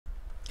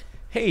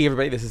Hey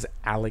everybody, this is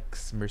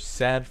Alex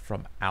Merced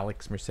from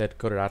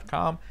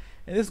alexmercedcoder.com,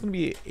 and this is going to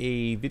be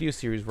a video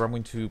series where I'm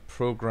going to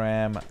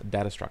program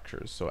data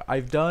structures. So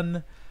I've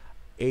done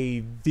a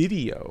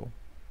video,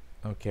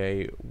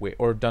 okay,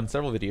 or done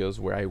several videos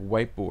where I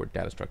whiteboard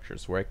data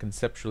structures, where I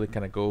conceptually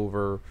kind of go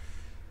over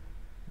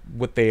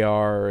what they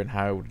are and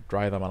how to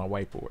draw them on a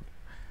whiteboard.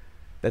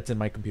 That's in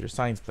my computer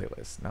science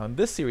playlist. Now in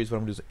this series, what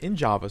I'm going to do is in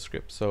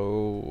JavaScript,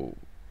 so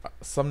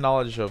some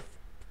knowledge of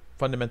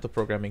fundamental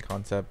programming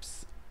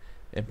concepts,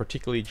 and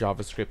particularly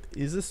JavaScript,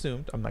 is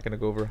assumed. I'm not going to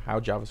go over how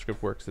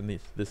JavaScript works in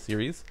this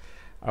series.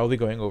 I will be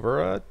going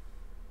over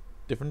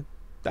different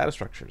data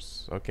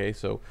structures. Okay,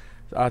 so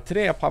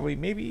today I'll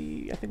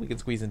probably, I think we can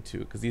squeeze in two,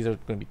 because these are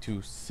going to be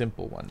two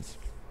simple ones.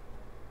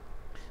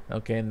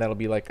 Okay, and that'll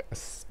be like a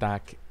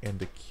stack and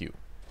a queue.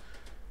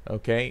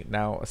 Okay,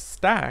 now a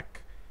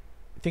stack,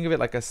 think of it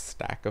like a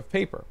stack of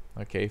paper.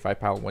 Okay, if I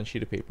pile one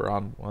sheet of paper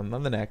on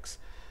the next,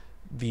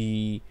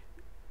 the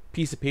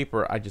piece of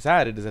paper I just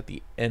added is at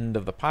the end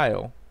of the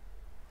pile,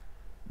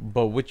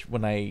 but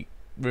when I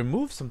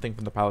remove something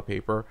from the pile of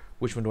paper,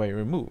 which one do I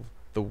remove?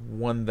 The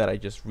one that I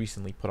just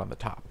recently put on the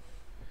top.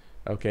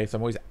 Okay, so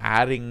I'm always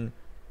adding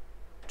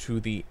to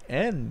the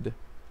end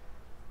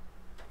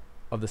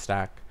of the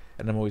stack,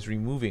 and I'm always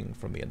removing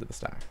from the end of the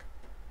stack.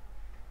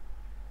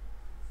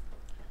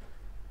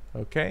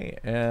 Okay,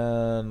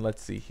 and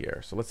let's see here.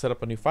 So let's set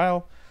up a new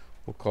file.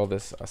 We'll call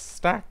this a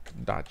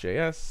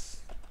stack.js.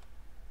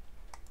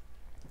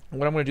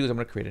 What I'm going to do is I'm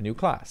going to create a new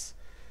class,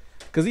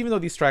 because even though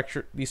these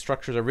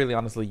structures are really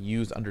honestly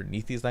used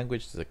underneath these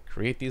languages to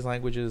create these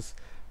languages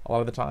a lot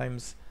of the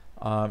times,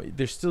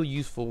 they're still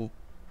useful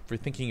for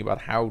thinking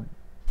about how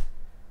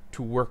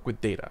to work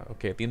with data.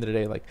 Okay, at the end of the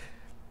day, like,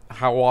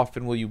 how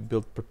often will you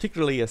build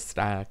particularly a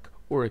stack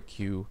or a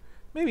queue?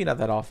 Maybe not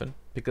that often,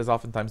 because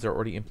oftentimes they're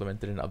already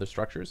implemented in other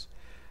structures,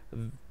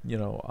 you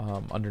know,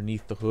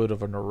 underneath the hood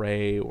of an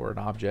array or an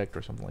object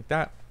or something like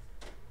that.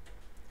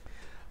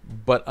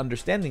 But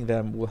understanding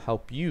them will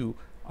help you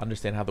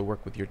understand how to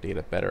work with your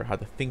data better, how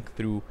to think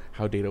through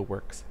how data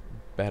works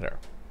better.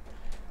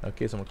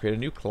 Okay, so I'm going to create a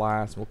new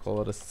class. We'll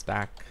call it a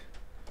stack.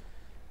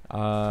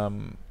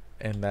 And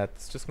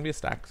that's just going to be a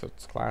stack. So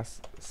it's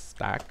class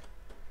stack.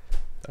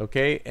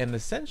 Okay, and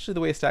essentially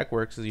the way a stack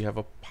works is you have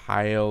a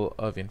pile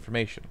of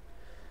information.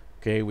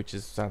 Okay, which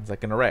sounds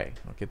like an array.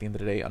 Okay, at the end of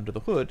the day, under the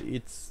hood,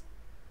 it's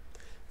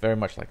very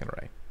much like an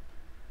array.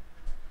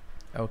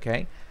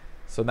 Okay.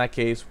 So in that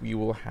case, we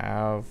will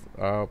have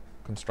a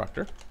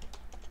constructor,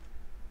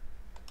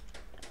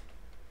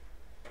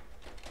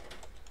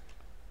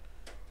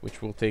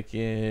 which will take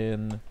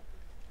in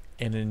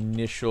an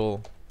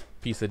initial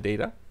piece of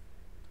data.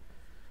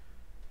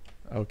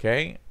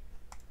 Okay.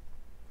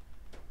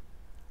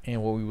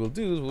 And what we will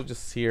do is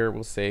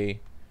we'll say,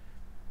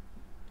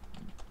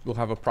 we'll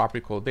have a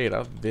property called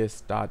data.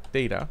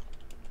 This.data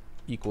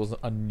equals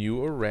a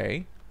new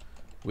array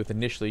with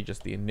initially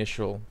just the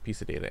initial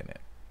piece of data in it.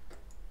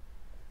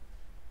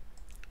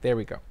 There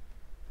we go.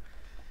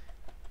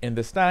 In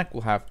the stack,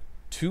 we'll have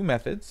two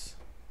methods.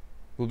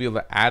 We'll be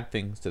able to add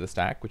things to the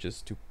stack, which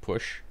is to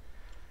push.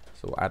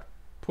 So we'll add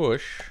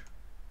push,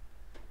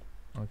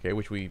 okay,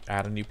 which we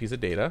add a new piece of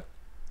data.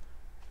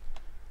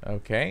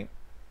 Okay.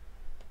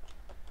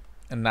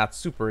 And that's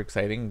super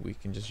exciting. We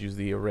can just use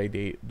the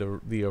array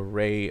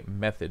array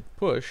method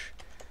push.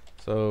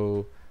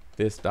 So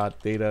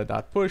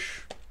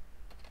this.data.push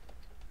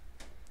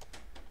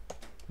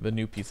the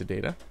new piece of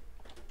data.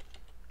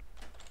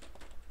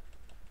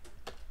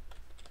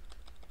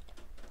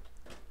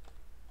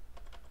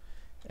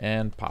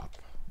 And pop.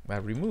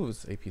 That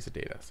removes a piece of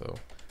data, so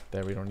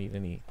there we don't need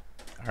any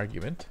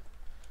argument.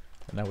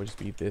 And that would just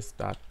be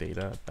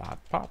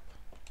this.data.pop.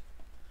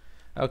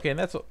 Okay, and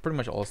that's pretty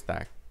much all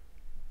stack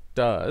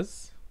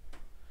does.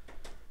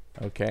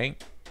 Okay.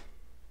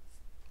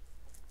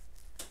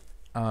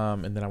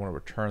 And then I want to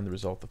return the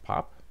result of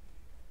pop.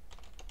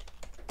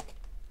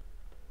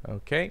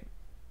 Okay.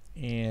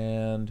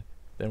 And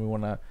then we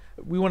want to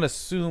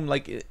assume,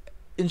 like,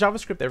 in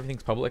JavaScript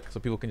everything's public, so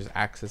people can just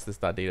access this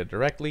 .data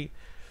directly.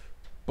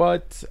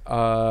 But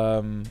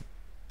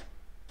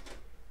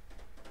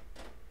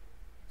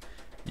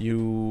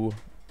you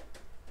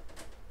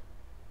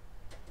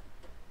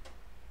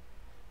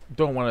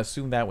don't want to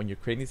assume that when you're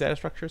creating these data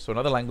structures. So in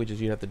other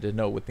languages, you have to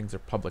denote what things are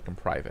public and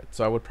private.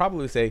 So I would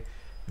probably say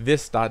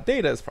this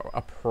 .data is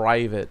a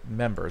private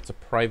member. It's a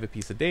private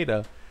piece of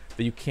data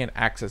that you can't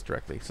access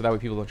directly. So that way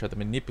people don't try to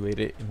manipulate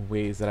it in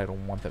ways that I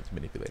don't want them to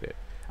manipulate it.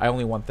 I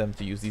only want them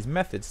to use these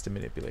methods to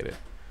manipulate it.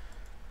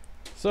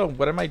 So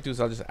what I might do is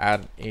I'll just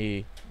add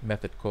a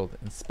method called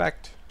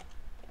inspect,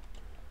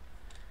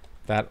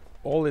 that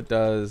all it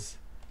does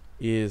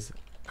is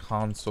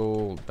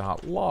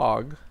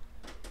console.log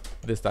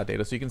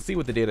this.data. So you can see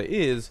what the data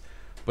is,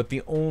 but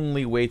the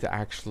only way to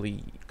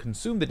actually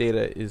consume the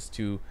data is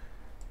to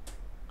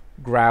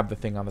grab the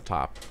thing on the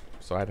top.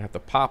 So I'd have to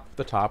pop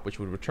the top, which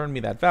would return me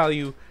that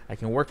value. I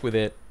can work with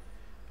it,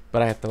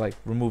 but I have to like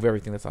remove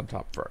everything that's on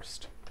top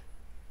first.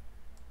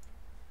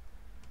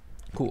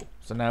 Cool.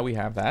 So now we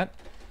have that.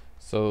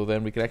 So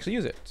then we could actually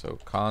use it. So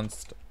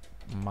const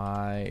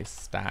my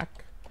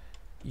stack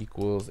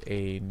equals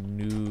a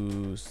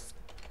new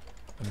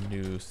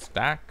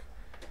stack.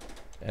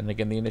 And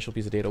again, the initial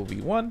piece of data will be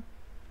 1.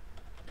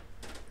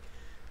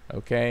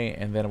 Okay,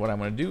 and then what I'm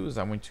going to do is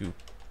I'm going to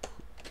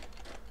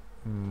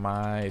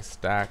my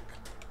stack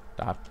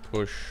dot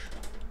push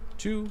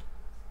 2.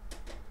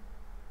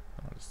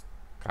 I'll just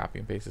copy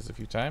and paste this a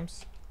few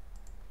times.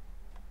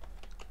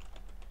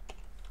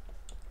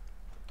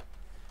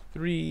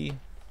 3,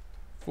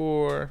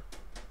 4.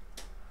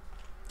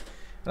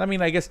 And I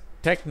mean, I guess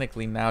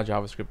technically now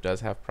JavaScript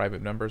does have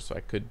private members, so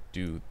I could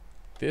do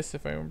this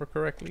if I remember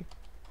correctly.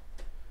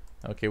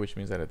 Okay, which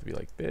means I'd have to be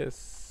like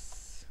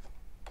this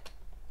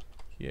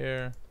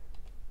here.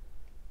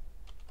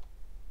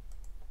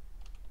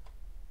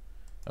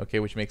 Okay,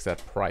 which makes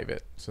that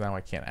private. So now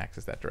I can't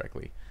access that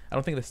directly. I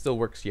don't think that still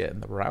works yet in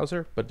the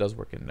browser, but does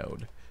work in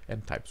Node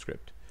and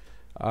TypeScript.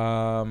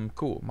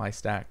 Cool. My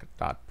stack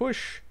dot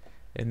push,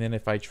 and then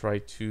if I try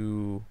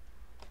to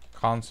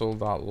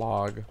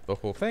console.log the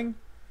whole thing,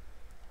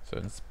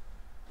 so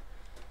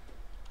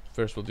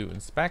first we'll do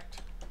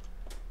inspect.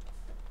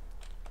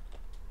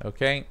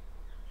 Okay.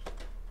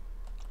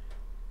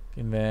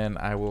 And then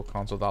I will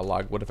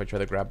console.log. What if I try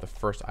to grab the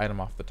first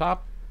item off the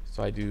top?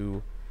 So I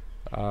do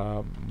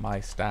my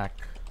stack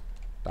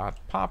dot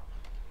pop.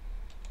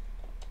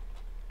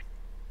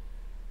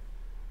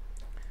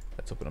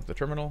 Let's open up the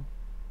terminal.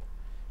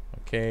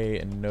 Okay,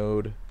 and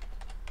node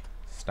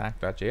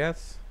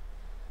stack.js.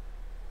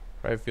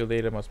 Private field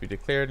data must be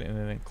declared in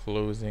an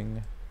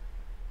enclosing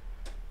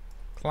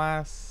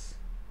class.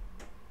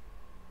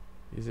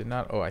 Is it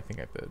not? Oh, I think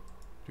I have to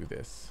do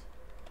this.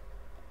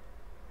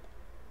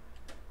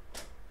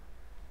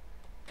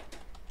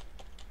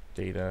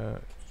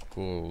 Data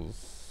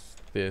equals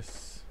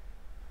this.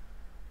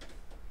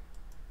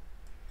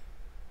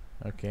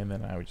 Okay, and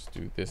then I would just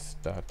do this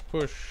dot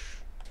push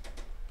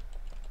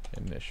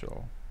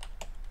initial.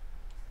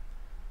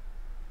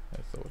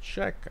 Let's double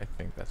check. I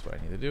think that's what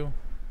I need to do.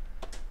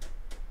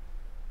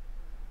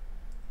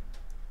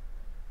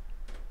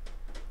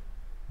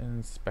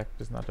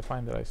 Inspect is not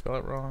defined. Did I spell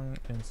it wrong?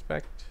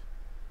 Inspect.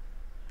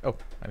 Oh,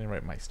 I didn't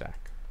write my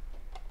stack.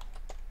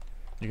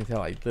 You can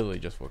tell I literally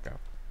just woke up.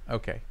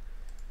 Okay.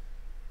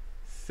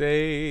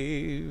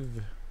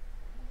 Save.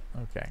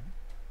 Okay.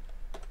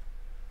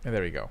 And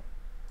there we go.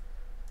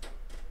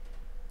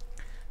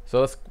 So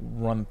let's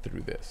run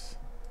through this.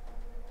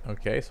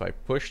 Okay, so I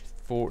pushed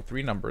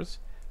 3 numbers.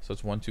 So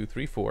it's 1, 2,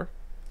 3, 4.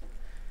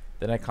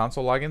 Then I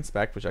console log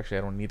inspect, which actually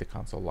I don't need to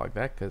console log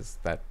that because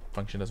that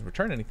function doesn't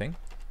return anything.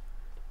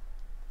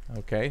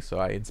 Okay, so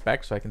I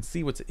inspect so I can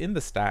see what's in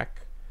the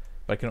stack,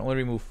 but I can only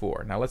remove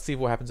 4. Now let's see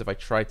what happens if I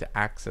try to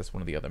access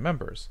one of the other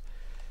members.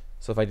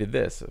 So if I did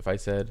this, if I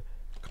said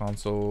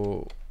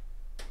console.log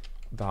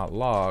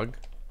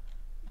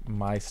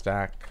my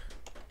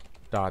stack.data,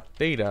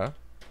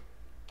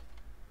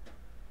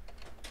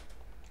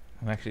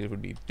 and actually it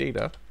would be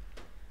data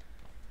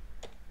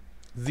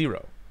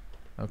 0.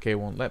 Okay, it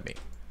won't let me.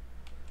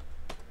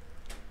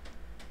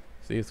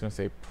 See, it's going to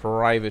say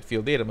private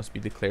field data must be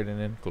declared in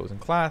an enclosing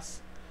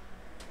class.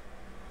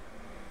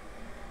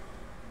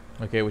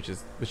 Okay, which it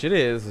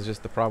is. It's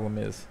just the problem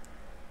is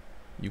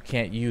you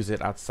can't use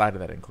it outside of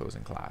that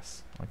enclosing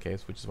class. Okay,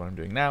 which is what I'm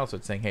doing now. So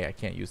it's saying, hey, I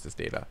can't use this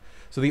data.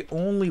 So the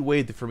only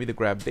way for me to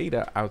grab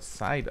data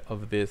outside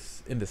of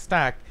this in the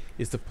stack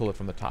is to pull it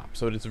from the top.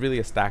 So it's really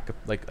a stack of,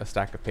 like a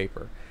stack of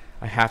paper.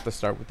 I have to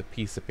start with a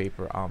piece of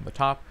paper on the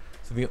top.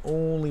 So the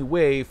only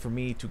way for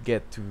me to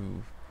get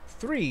to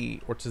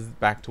 3 or to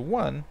back to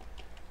 1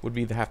 would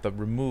be to have to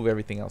remove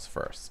everything else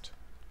first.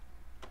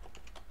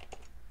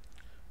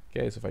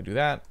 Okay, so if I do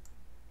that,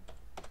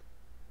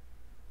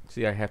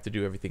 see, I have to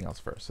do everything else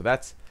first. So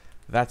that's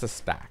a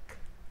stack.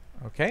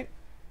 Okay.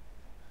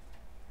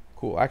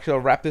 Cool. Actually, I'll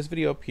wrap this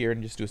video up here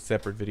and just do a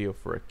separate video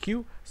for a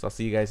queue. So I'll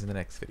see you guys in the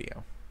next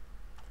video.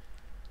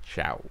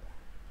 Ciao.